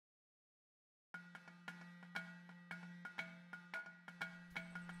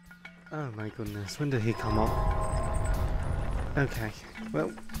Oh my goodness, when did he come up? Okay, well,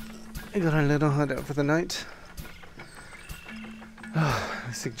 we got our little hideout for the night.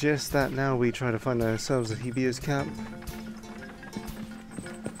 I suggest that now we try to find ourselves a Hebio's camp.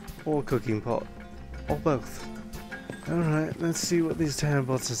 Or a cooking pot. Or both. Alright, let's see what these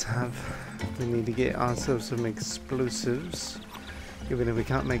terrabots have. We need to get ourselves some explosives. Even if we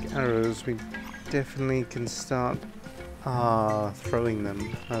can't make arrows, we definitely can start throwing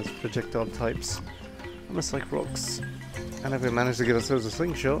them as projectile types. Almost like rocks. And if we manage to get ourselves a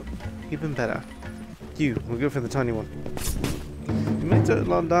slingshot, even better. We'll go for the tiny one. You made it a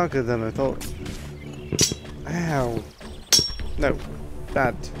lot darker than I thought. Ow. No.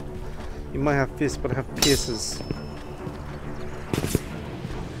 Bad. You might have fists, but I have pierces.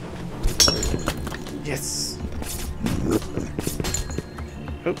 Yes!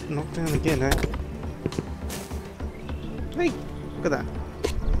 Oh, knocked down again, eh? Hey! Look at that.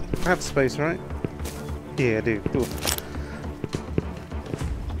 I have space, right? Yeah, I do. Cool.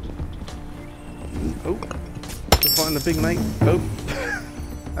 Oh! We're fighting the big mate. Oh!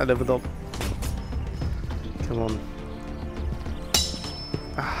 I never thought. Come on.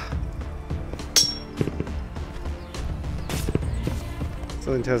 Ah!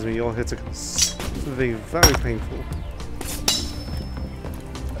 Something tells me your hits are going to be very painful.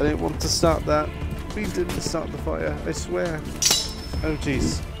 I didn't want to start that. We didn't start the fire, I swear. Oh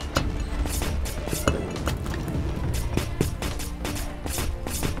jeez.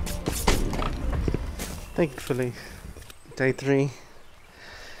 Thankfully, day 3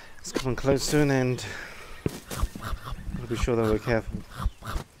 is coming close to an end. I'll be sure that we're careful.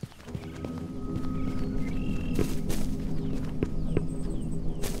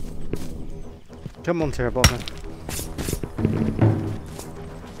 Come on, Terrabother.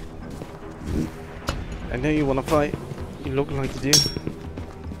 I know you want to fight. You look like you do.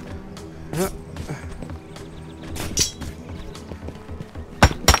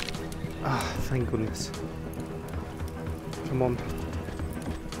 Ah, thank goodness. Come on.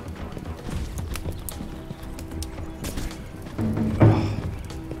 Oh.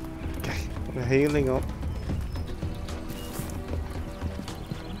 Okay, we're healing up.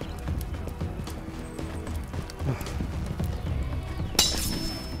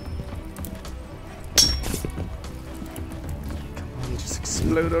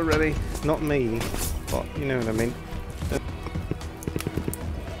 Explode already. Not me, but you know what I mean.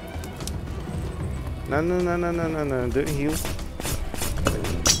 No, don't heal.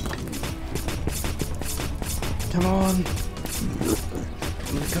 Come on.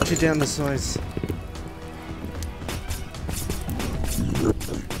 I'm gonna cut you down the size.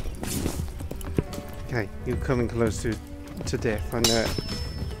 Okay, you're coming close to death, I know it.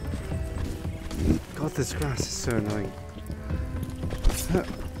 God, this grass is so annoying.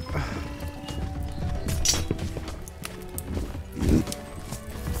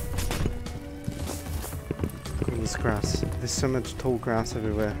 This grass. There's so much tall grass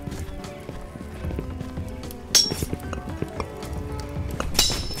everywhere.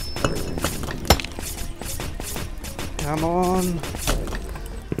 Come on!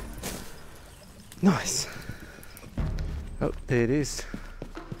 Nice! Oh, there it is.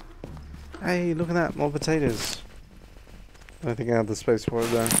 Hey, look at that, more potatoes. I think I have the space for it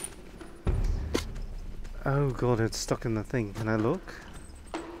there. Oh god, it's stuck in the thing. Can I look?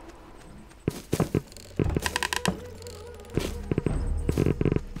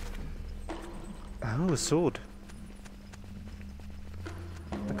 Oh, a sword.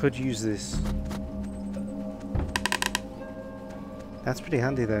 I could use this. That's pretty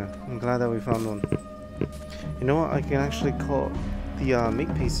handy though. I'm glad that we found one. You know what? I can actually cut the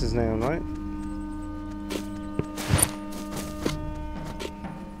meat pieces now, right?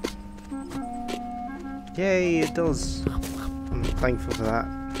 Yay, it does. I'm thankful for that.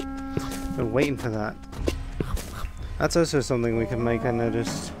 Been waiting for that. That's also something we can make, I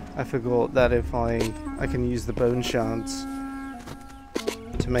noticed. I forgot that if I can use the bone shards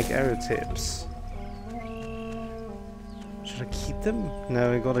to make arrow tips. Should I keep them?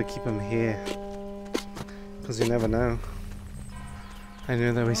 No, I gotta keep them here. Because you never know. I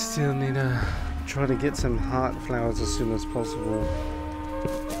know that we still need to try to get some heart flowers as soon as possible.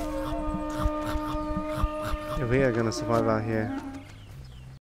 If we are gonna survive out here.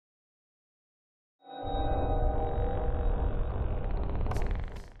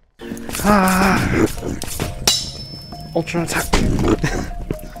 Ah! Ultra attack.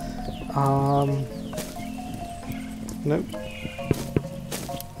 Nope.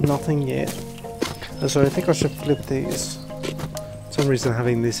 Nothing yet. So I think I should flip these. For some reason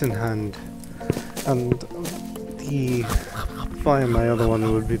having this in hand and the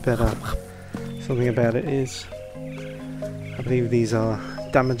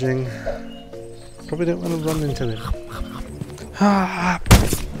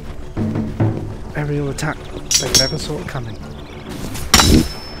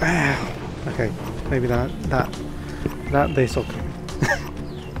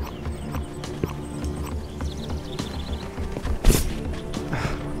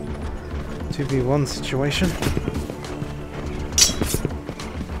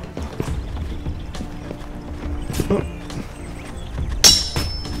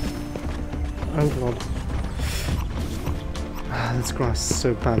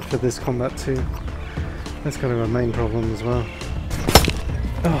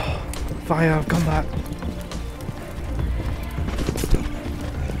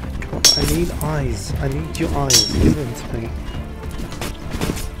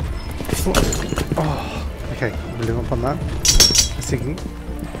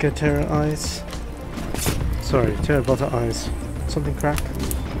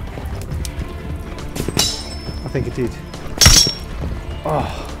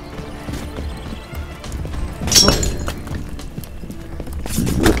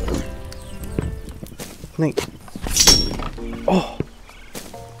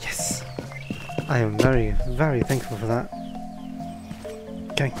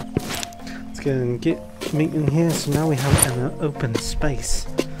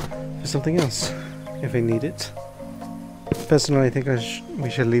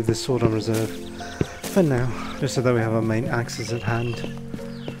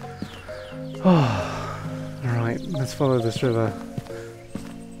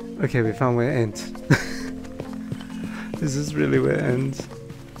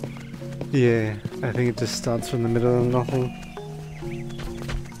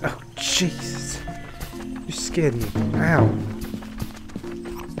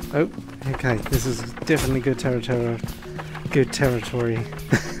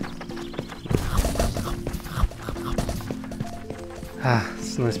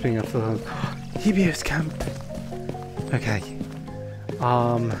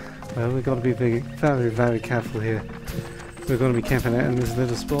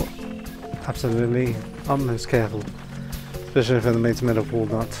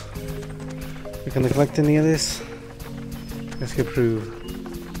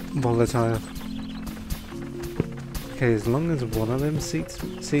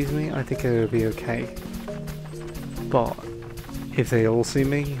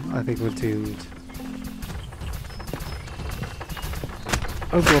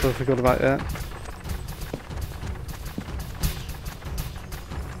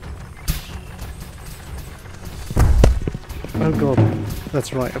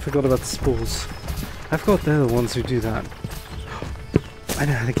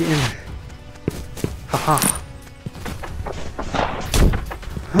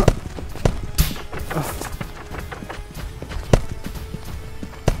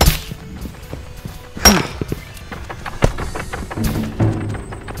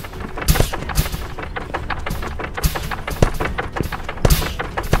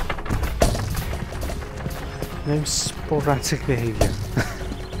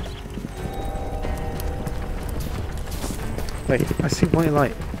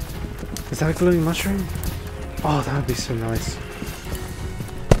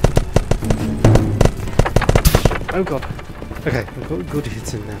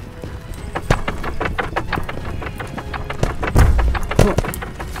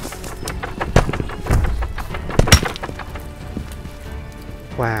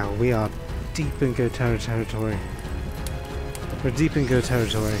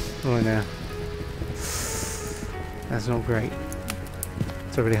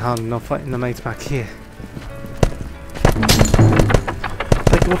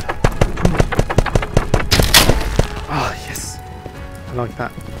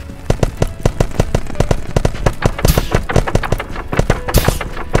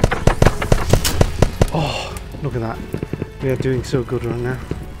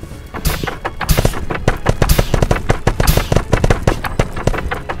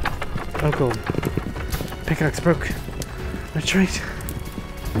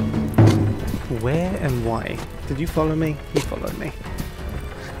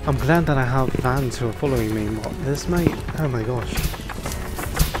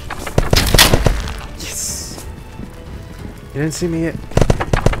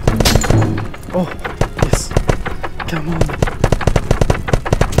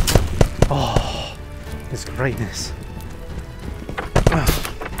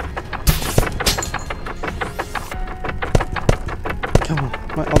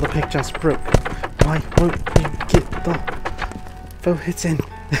My other pick just broke. Why won't you get the bow hits in?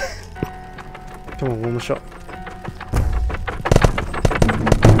 Come on, one more shot.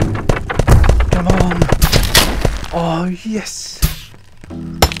 Come on! Oh, yes!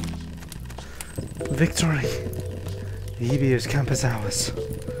 Victory! The EBO's camp is ours.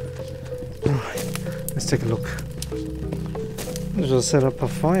 Alright, let's take a look. Let's just set up a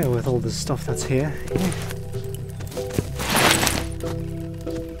fire with all the stuff that's here. Yeah.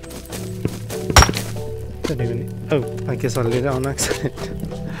 Don't even... Oh, I guess I lit it on accident.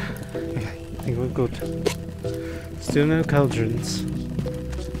 Okay, I think we're good. Still no cauldrons.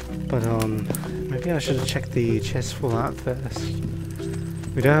 But maybe I should have checked the chest for that first.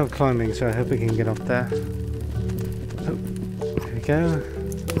 We don't have climbing, so I hope we can get up there. Oh, there we go.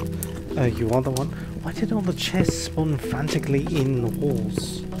 Oh, you are the one? Why did all the chests spawn frantically in the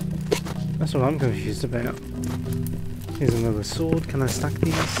walls? That's what I'm confused about. Here's another sword. Can I stack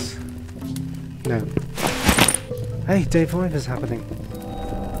these? No. Hey, day 5 is happening.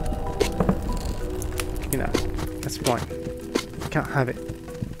 You know, that's fine. You can't have it.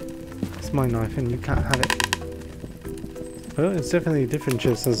 It's my knife and you can't have it. Oh, it's definitely a different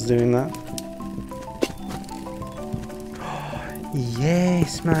chest that's doing that.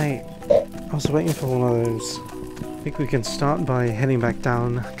 Yes, mate. I was waiting for one of those. I think we can start by heading back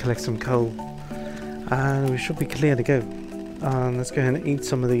down, collect some coal, and we should be clear to go. Let's go ahead and eat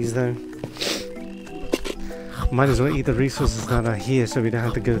some of these though. Might as well eat the resources that are here so we don't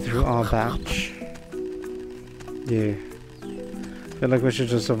have to go through our batch. Yeah. Feel like we should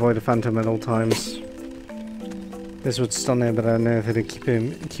just avoid a phantom at all times. This would stun it, but I don't know if it'll keep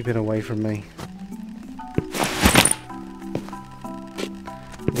it away from me.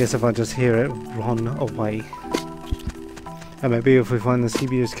 I guess if I just hear it, run away. And maybe if we find the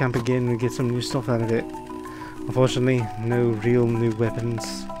CBO's camp again, we get some new stuff out of it. Unfortunately, no real new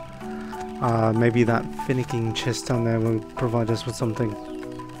weapons. Maybe that finicking chest down there will provide us with something.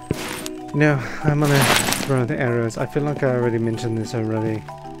 No, I'm gonna throw the arrows. I feel like I already mentioned this already.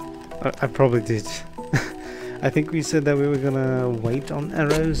 I probably did. I think we said that we were gonna wait on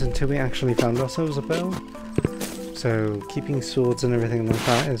arrows until we actually found ourselves a bow. So keeping swords and everything like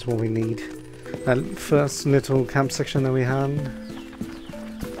that is what we need. That first little camp section that we had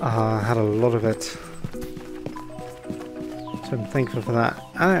a lot of it. So I'm thankful for that.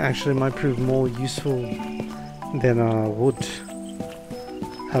 And it actually might prove more useful than wood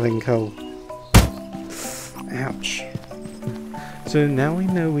having coal. Ouch. So now we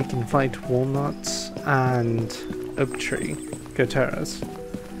know we can fight walnuts and oak tree, Contreras.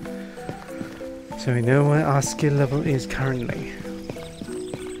 So we know where our skill level is currently.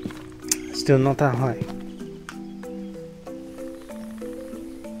 Still not that high.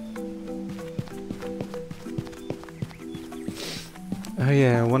 Oh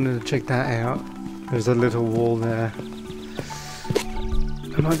yeah, I wanted to check that out. There's a little wall there.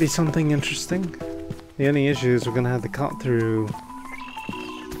 There might be something interesting. The only issue is we're going to have to cut through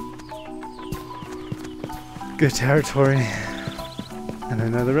good territory. And I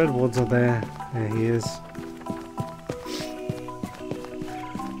know the redwoods are there. There he is.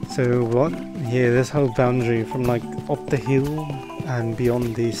 So what? Yeah, this whole boundary from like up the hill and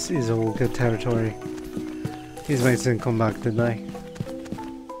beyond this is all good territory. These mates didn't come back, did they?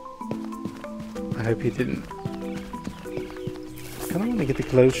 I hope he didn't. I kind of want to get the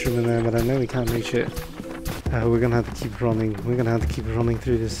clothes room in there, but I know we can't reach it. We're gonna have to keep running. We're gonna have to keep running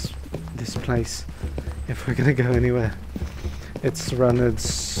through this place if we're gonna go anywhere. It's surrounded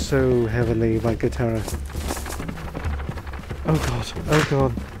so heavily by Contreras. Oh god! Oh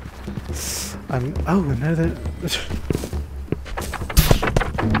god! Oh no!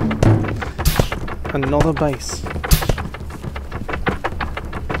 Another base.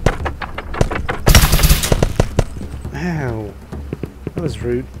 Ow! That was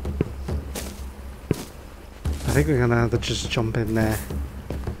rude. I think we're gonna have to just jump in there.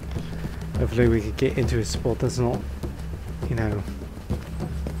 Hopefully we can get into a spot that's not, you know,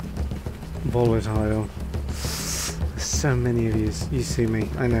 volatile. There's so many of you. You see me.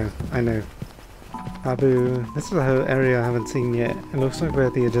 I know. Abu. This is a whole area I haven't seen yet. It looks like we're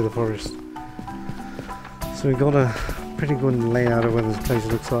at the edge of the forest. So we got a pretty good layout of what this place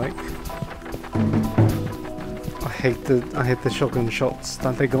looks like. I hate the shotgun shots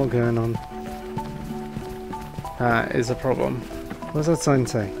that they got going on. That is a problem. What does that sign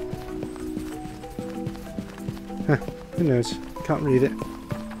say? Huh, who knows? Can't read it.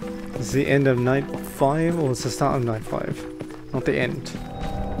 Is it the end of night 5 or it's the start of night 5? Not the end.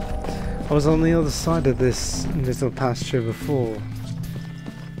 I was on the other side of this little pasture before.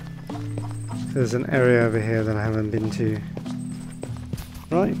 There's an area over here that I haven't been to.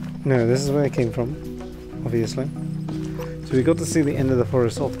 Right? No, this is where it came from, obviously. So we got to see the end of the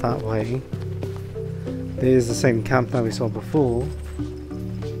forest off that way. There is the same camp that we saw before.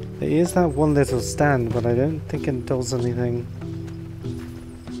 There is that one little stand, but I don't think it does anything.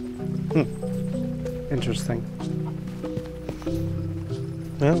 Interesting.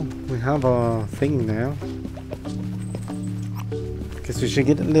 Well, we have our thing now. Guess we should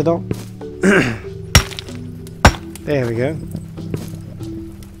get it lit up. There we go.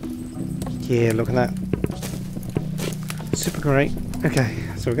 Yeah, look at that. Super great. Okay,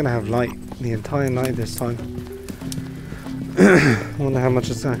 so we're gonna have light the entire night this time. I wonder how much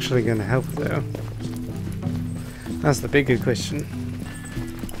it's actually gonna help though. That's the bigger question.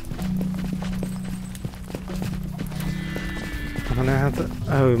 I'm gonna have to...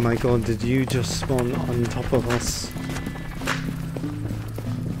 Oh my god, did you just spawn on top of us?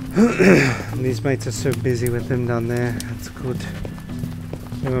 These mates are so busy with them down there. That's good.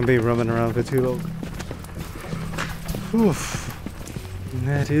 They won't be roaming around for too long. Oof.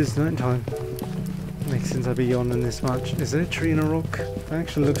 That is night time. Makes sense I'd be yawning this much. Is there a tree in a rock? That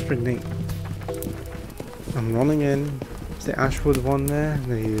actually looks pretty neat. I'm running in. Is the Ashwood one there?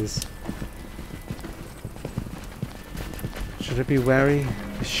 There he is. Should I be wary?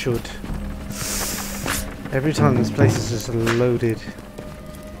 I should. Every time this place is just loaded.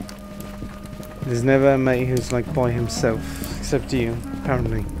 There's never a mate who's like by himself, except you,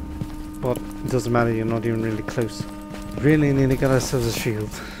 apparently. But it doesn't matter, you're not even really close. Really need to get ourselves a shield.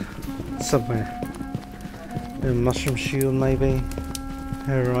 Somewhere. A mushroom shield maybe.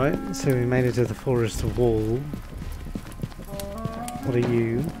 Alright, so we made it to the forest wall. What are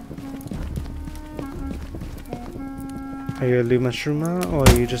you? Are you a Luma Shroomer or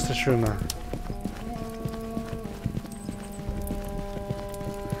are you just a Shroomer?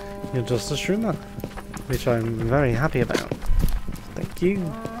 You're just a Shroomer, which I'm very happy about. Thank you.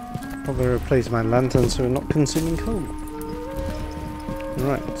 Probably replace my lantern so we're not consuming coal.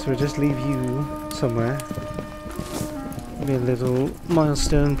 Right, so we'll just leave you somewhere. Maybe a little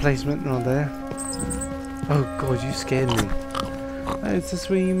milestone placement right there. Oh god, you scared me. Oh, is this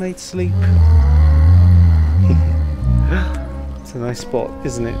where you made sleep? It's a nice spot,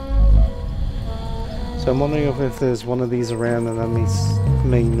 isn't it? So I'm wondering if there's one of these around, and that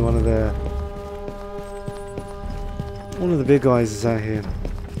mean one of the big guys is out here.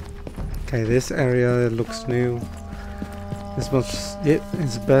 Okay, this area looks new. This much, yep,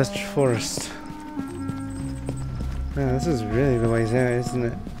 it's birch forest. Man, this is really the way out, isn't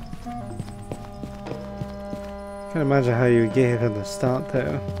it? Can't imagine how you would get here from the start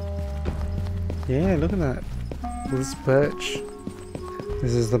though. Yeah, look at that. This birch.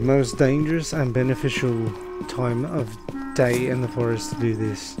 This is the most dangerous and beneficial time of day in the forest to do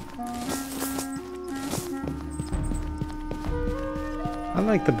this. I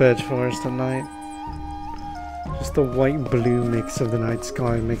like the birch forest at night. Just the white-blue mix of the night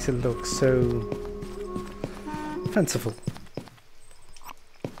sky makes it look so fanciful.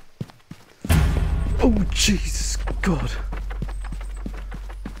 Oh Jesus God!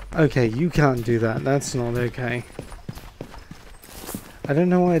 Okay, you can't do that. That's not okay. I don't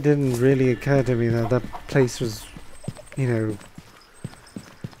know why it didn't really occur to me that that place was, you know,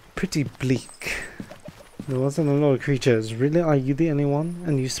 pretty bleak. There wasn't a lot of creatures. Really? Are you the only one?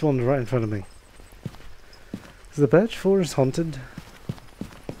 And you spawned right in front of me. Is the birch forest haunted?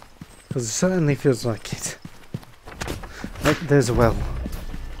 Because it certainly feels like it. Oh, there's a well.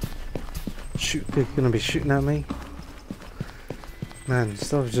 Shoot, they're gonna be shooting at me. Man,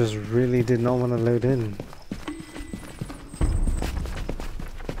 stuff just really did not want to load in.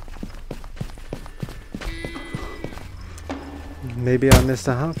 Maybe I missed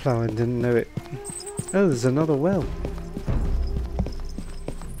a heart flower and didn't know it. Oh, there's another well.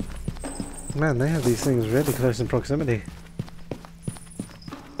 Man, they have these things really close in proximity.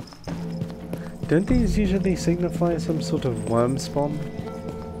 Don't these usually signify some sort of worm spawn?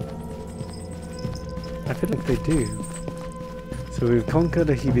 I feel like they do. So we've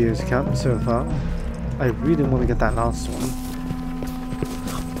conquered a Hebio's camp so far. I really want to get that last one.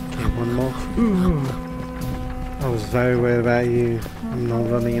 Okay, one more. Ooh. I was very worried about you. I'm not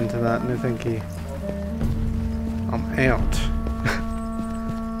running into that, no thank you. I'm out.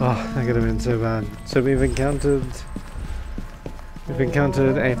 Oh, that could have been so bad. So we've encountered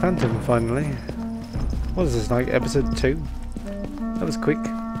a phantom finally. What is this, like episode 2? That was quick.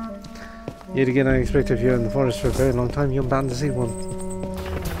 Yet again, I expect if you're in the forest for a very long time, you're bound to see one.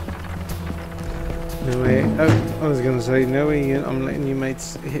 No way. Oh, I was gonna say, no way I'm letting you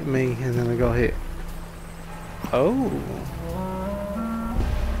mates hit me, and then I got hit. Oh.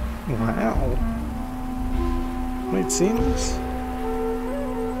 Wow. Wait, seen this?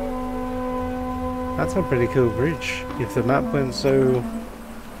 That's a pretty cool bridge. If the map weren't so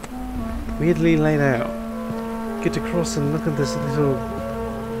weirdly laid out. Get across and look at this little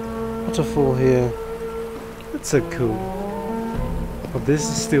waterfall here. That's so cool. But this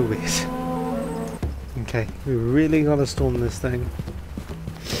is still weird. Okay, we really gotta storm this thing.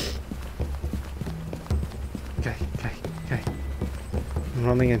 Okay. I'm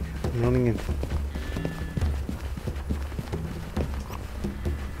running in.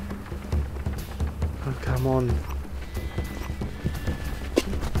 Oh, come on.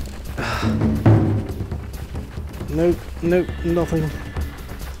 Nope, nothing.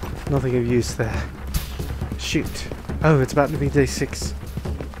 Nothing of use there. Shoot. Oh, it's about to be day 6.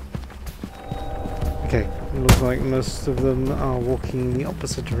 Okay, looks like most of them are walking in the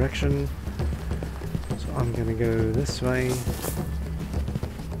opposite direction. So I'm gonna go this way.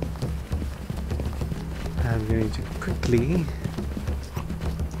 I'm going to quickly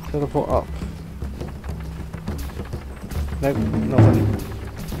teleport up. Nope, nothing.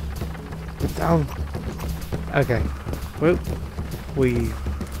 Get down. Okay. Well, we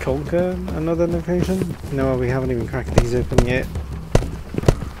conquer another location? No, we haven't even cracked these open yet.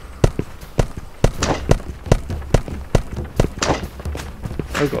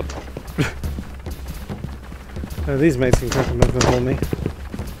 Oh god. Oh, these mates can crack them open for me.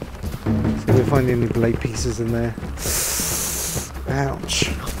 So we'll find any blade pieces in there.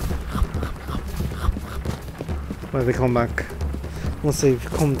 Ouch. Well, they come back. Once they've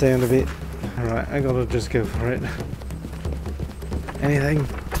calmed down a bit. Alright, I gotta just go for it. Anything?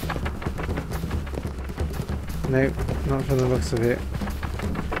 Nope, not from the looks of it.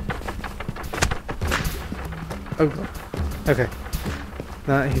 Oh god. Okay.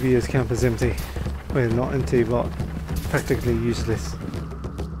 That Hibio's camp is empty. Well, not empty, but practically useless.